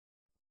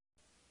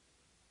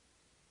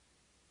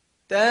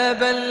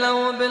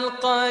تبلوا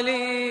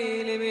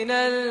بالقليل من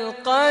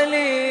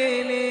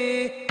القليل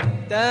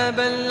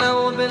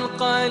تبلوا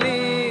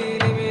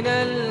بالقليل من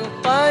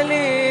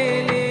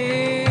القليل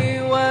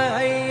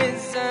وهي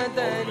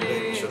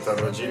الزدلي. الشيطان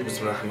الرجيم.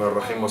 بسم الله الرحمن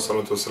الرحيم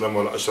والصلاة والسلام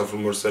على أشرف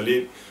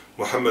المرسلين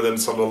محمد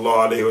صلى الله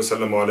عليه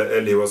وسلم وعلى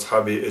آله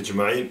وأصحابه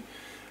أجمعين.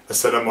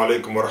 Assalamu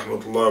alaikum wa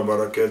rahmatullahi wa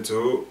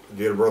barakatuh.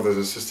 Dear brothers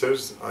and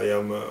sisters, I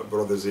am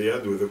Brother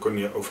Ziyad with the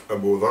kunya of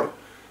Abu Dharr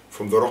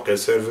from the RUQYA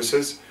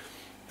services.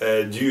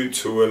 Due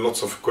to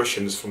lots of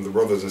questions from the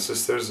brothers and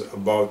sisters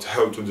about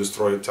how to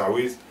destroy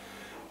Taweez,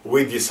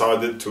 we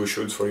decided to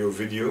shoot for you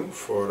video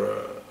for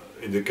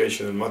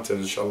educational matters,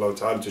 inshallah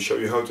ta'ala, to show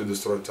you how to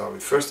destroy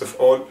Taweez. First of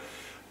all,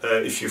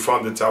 if you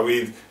found the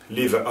Taweez,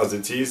 leave it as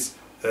it is.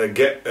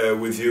 Get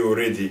with you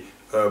already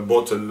a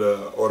bottle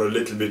or a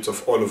little bit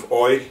of olive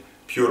oil,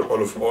 pure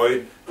olive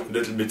oil, a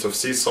little bit of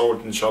sea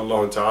salt,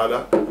 inshallah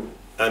ta'ala,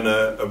 and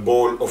a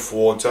bowl of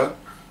water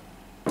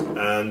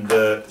and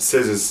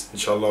scissors,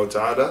 inshallah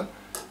ta'ala.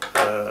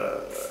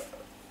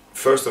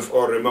 First of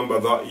all, remember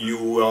that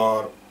you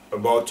are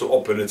about to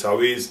open a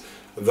Taweez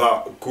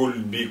that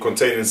could be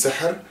containing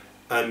sihr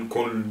and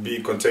could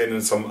be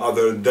containing some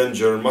other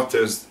danger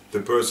matters the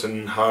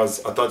person has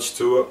attached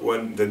to it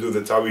when they do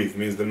the Taweez,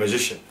 means the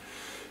magician.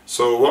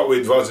 So what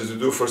we advise you to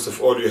do, first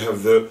of all, you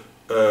have the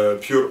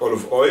pure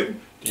olive oil.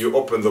 You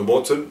open the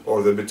bottle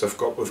or the bit of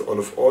cup with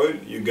olive oil,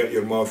 you get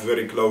your mouth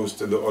very close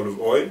to the olive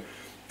oil,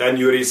 and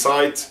you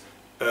recite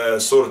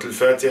Surah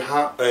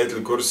Al-Fatiha, Ayat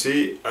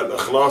Al-Kursi,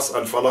 Al-Ikhlas,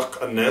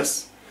 Al-Falaq,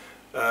 Al-Nas.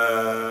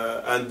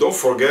 And don't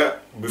forget,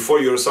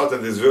 before you recite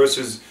these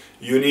verses,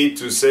 you need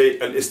to say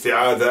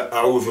Al-Isti'adha,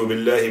 A'udhu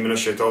Billahi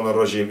Minash Shaitan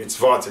Ar-Rajim. It's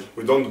vital.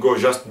 We don't go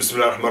just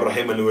Bismillah ar-Rahman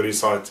ar-Rahim and we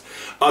recite.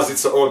 As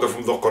it's an order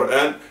from the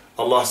Quran,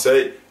 Allah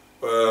say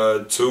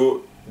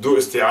to do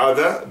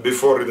Isti'adha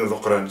before reading the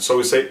Quran. So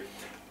we say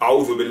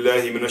أعوذ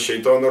بالله من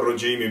الشيطان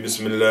الرجيم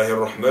بسم الله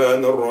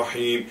الرحمن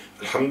الرحيم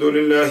الحمد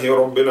لله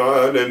رب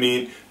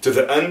العالمين to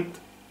the end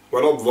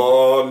ولا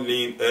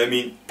الضالين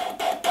آمين.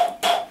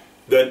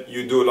 Then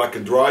you do like a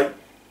dry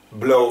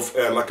blow of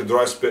air, like a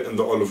dry spit in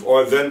the olive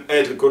oil. Then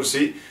Ayat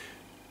Al-Kursi.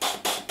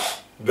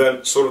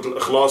 Then Surah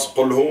Al-Ikhlas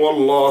قل هو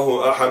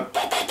الله أحد.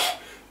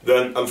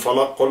 Then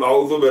Al-Falaq قل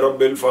أعوذ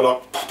برب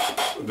الفلق.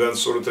 Then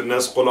Surah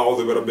Al-Nas قل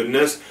أعوذ برب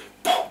الناس.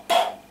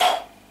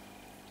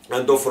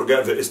 And don't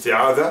forget the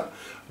Isti'adha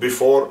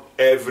before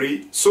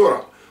every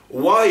surah.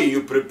 Why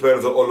you prepare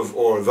the olive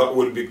oil? That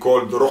will be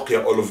called the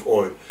RUQYA olive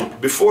oil.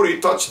 Before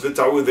you touch the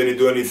Taweez and you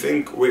do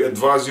anything, we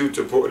advise you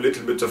to put a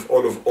little bit of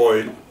olive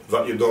oil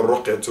that you do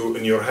RUQYA to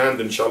in your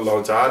hand,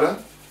 inshallah ta'ala,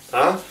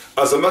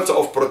 as a matter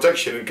of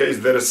protection in case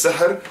there is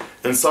sihr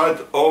inside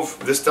of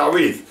this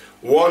Taweez.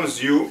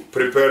 Once you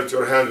prepare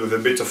your hand with a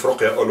bit of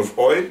RUQYA olive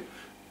oil,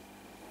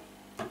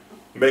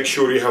 make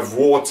sure you have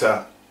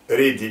water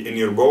ready in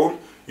your bowl.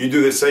 You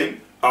do the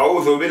same.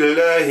 أعوذ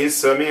بالله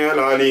السميع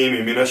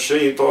العليم من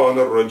الشيطان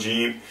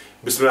الرجيم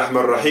بسم الله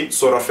الرحمن الرحيم.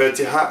 Surah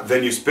Fatiha,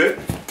 then you spit.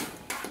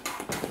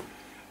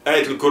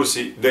 Ayat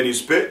Al-Kursi, then you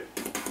spit.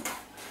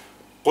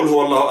 قل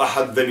هو الله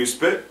أحد, then you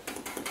spit.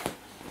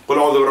 قل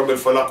أعوذ برب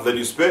الفلق, then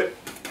you spit.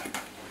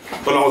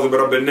 قل أعوذ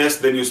برب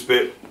الناس, then you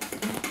spit.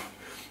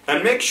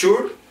 And make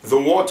sure the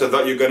water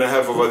that you're going to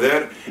have over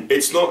there,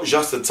 it's not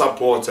just a tap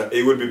water.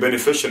 It will be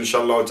beneficial,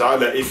 inshallah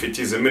ta'ala, if it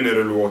is a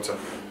mineral water.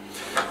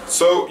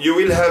 So you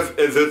will have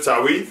the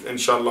Taweez,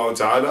 inshallah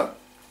ta'ala.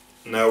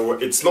 Now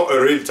it's not a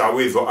real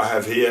Taweez what I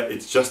have here,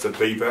 it's just a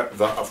paper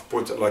that I've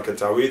put like a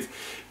Taweez.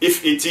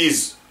 If it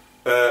is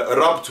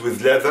wrapped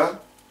with leather,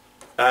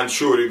 and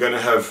sure you're going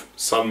to have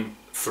some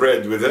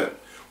thread with it,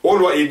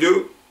 all what you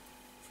do,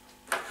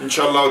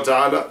 inshallah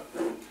ta'ala,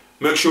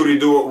 make sure you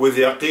do it with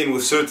yaqeen,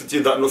 with certainty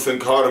that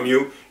nothing harm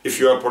you if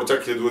you are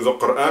protected with the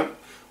Quran.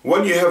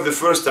 When you have the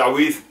first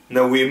Taweez,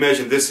 now we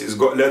imagine this has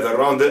got leather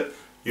around it,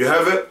 you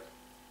have it.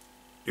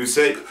 You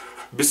say,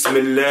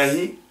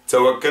 Bismillahi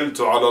tawakkaltu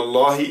ala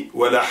Allahi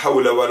wa la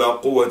hawla wa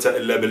la quwwata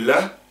illa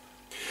billah.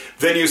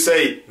 Then you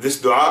say this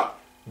dua,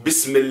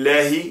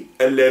 Bismillahi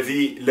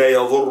alladhi la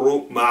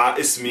yadhurru ma'a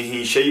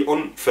ismihi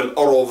shay'un fil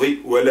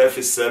ardi wa la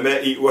fis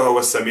sama'i wa huwa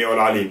as-sami'ul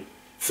alim.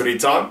 3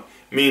 times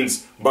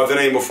means by the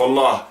name of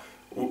Allah,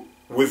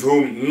 with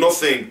whom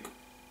nothing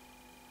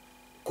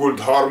could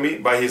harm me,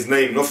 by his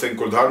name nothing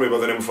could harm me, by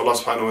the name of Allah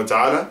subhanahu wa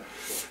ta'ala.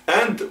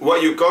 And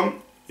what you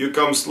come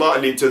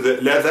slightly to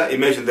the leather.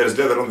 Imagine there's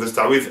leather on this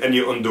Taweez and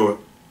you undo it.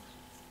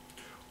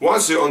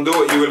 Once you undo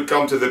it, you will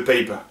come to the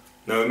paper.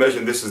 Now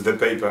imagine this is the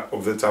paper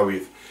of the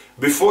Taweez.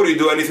 Before you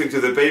do anything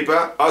to the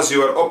paper, as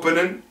you are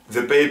opening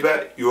the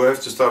paper, you have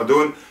to start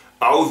doing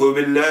أعوذ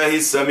بالله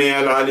السميع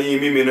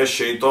العليم من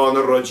الشيطان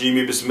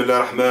الرجيم بسم الله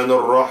الرحمن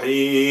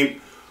الرحيم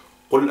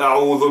قل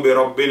أعوذ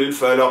برب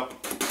الفلق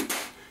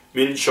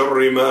من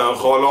شر ما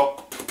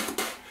خلق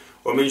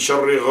ومن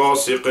شر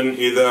غاسق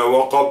إذا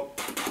وقب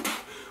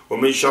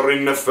ومن شر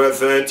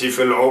النفاثات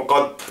في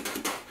العقد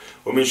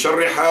ومن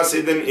شر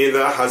حاسد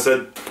إذا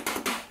حسد.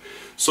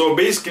 So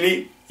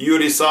basically you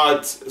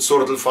recite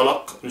Surah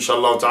Al-Falaq,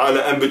 inshallah ta'ala,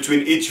 and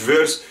between each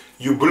verse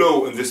you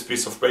blow in this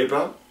piece of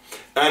paper.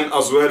 And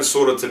as well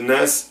Surah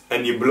Al-Nas,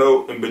 and you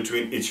blow in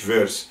between each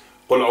verse.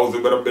 قُلْ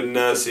أَعُوذُ بِرَبِّ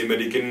النَّاسِ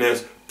مَلِكِ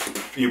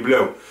النَّاسِ. You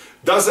blow.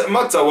 Doesn't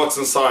matter what's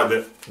inside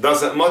it.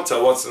 Doesn't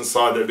matter what's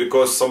inside it,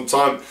 because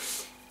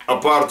sometimes a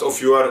part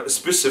of you are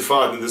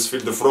specified in this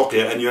field of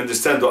ruqya and you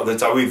understand what the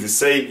Taweez is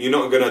saying, you're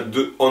not going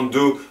to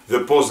undo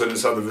the pause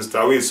inside of this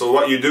Taweez. So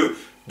what you do,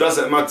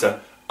 doesn't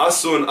matter. As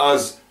soon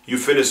as you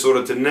finish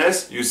Surah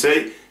Al-Nas, you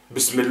say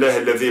بسم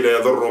الله الذي لا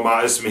يضر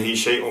مع اسمه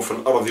شيء في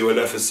الأرض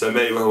ولا في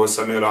السماء وهو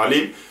السميع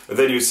العليم. And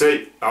then you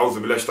say أعوذ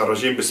بالله الشيطان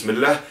الرجيم بسم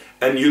الله,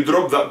 and you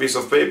drop that piece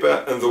of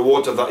paper in the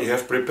water that you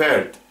have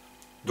prepared.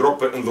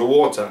 Drop it in the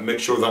water, make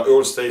sure that it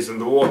all stays in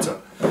the water.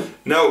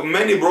 Now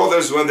many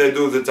brothers, when they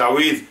do the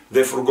Taweez,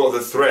 they forgot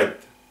the thread.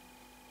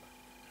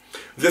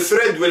 The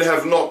thread will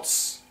have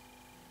knots,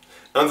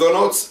 and the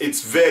knots,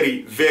 it's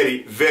very,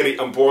 very, very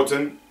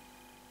important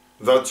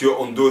that you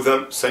undo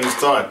them same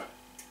style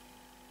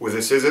with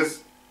the scissors.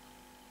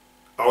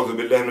 أعوذ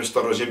بالله من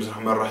الشيطان الرجيم بسم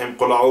الله الرحمن الرحيم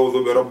قل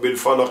أعوذ برب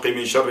الفلق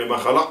من شر ما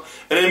خلق.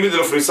 And in the middle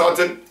of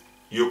reciting,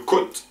 you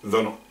cut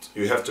the knot.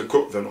 You have to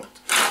cut the knot.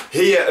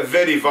 Here, a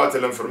very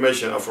vital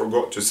information I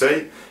forgot to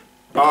say.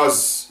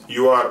 As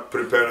you are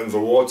preparing the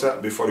water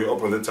before you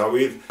open the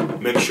Taweez,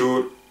 make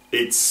sure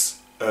it's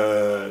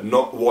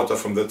not water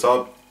from the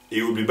tap.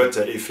 It would be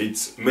better if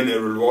it's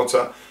mineral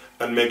water.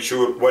 And make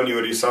sure when you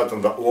recite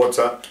on that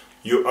water,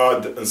 you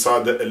add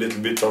inside it a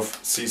little bit of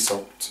sea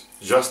salt.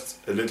 Just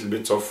a little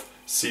bit of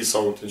sea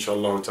salt,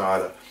 inshallah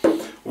ta'ala.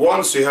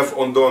 Once you have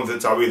undone the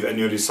Taweez and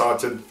you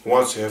recited,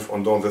 once you have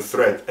undone the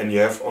thread and you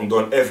have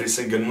undone every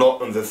single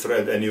knot on the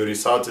thread and you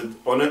recited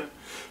on it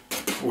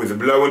with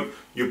blowing,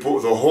 you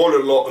put the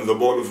whole lot in the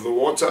bowl of the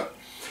water.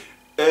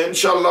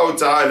 Inshallah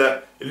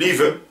ta'ala,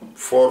 leave it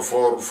for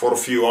a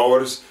few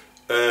hours.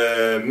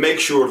 Make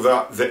sure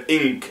that the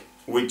ink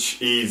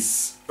which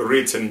is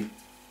written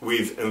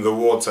with in the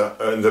water,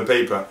 in the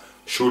paper,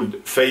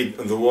 should fade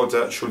in the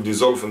water, should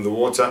dissolve in the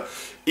water.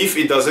 If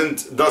it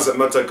doesn't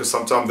matter, because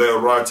sometimes they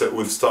write it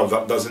with stuff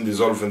that doesn't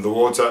dissolve in the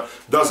water.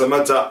 Doesn't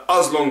matter,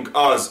 as long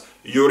as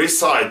you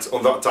recite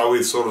on that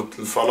Taweez Surah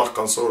Al-Falaq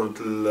and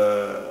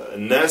Surah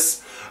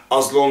Al-Nas,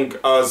 as long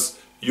as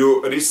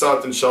you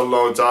recite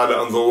inshallah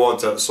ta'ala on the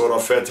water Surah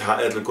Fatiha,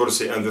 Ayat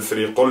Al-Kursi and the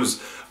 3 Quls,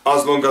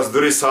 as long as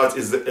the recite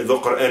is the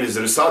Quran is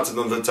recited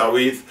on the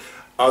Taweez,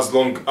 as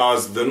long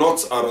as the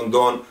knots are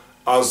undone,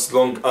 as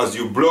long as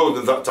you blow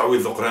that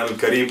Taweez the Quran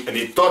al-Kareem and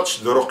it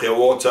touch the ruqya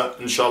water,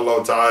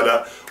 inshallah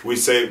ta'ala, we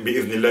say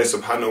bi-idhnillah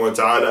subhanahu wa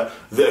ta'ala,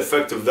 the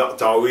effect of that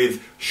Taweez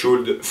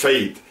should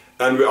fade.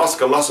 And we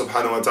ask Allah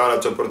subhanahu wa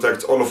ta'ala to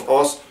protect all of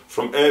us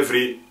from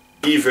every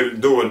evil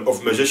doing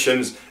of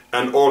magicians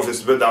and all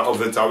this bid'ah of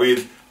the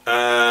Taweez,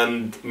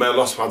 and may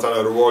Allah subhanahu wa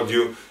ta'ala reward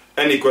you.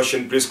 Any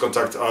question, please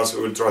contact us,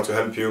 we will try to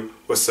help you.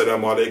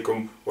 Wassalamu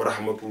alaikum wa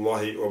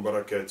rahmatullahi wa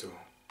barakatuh.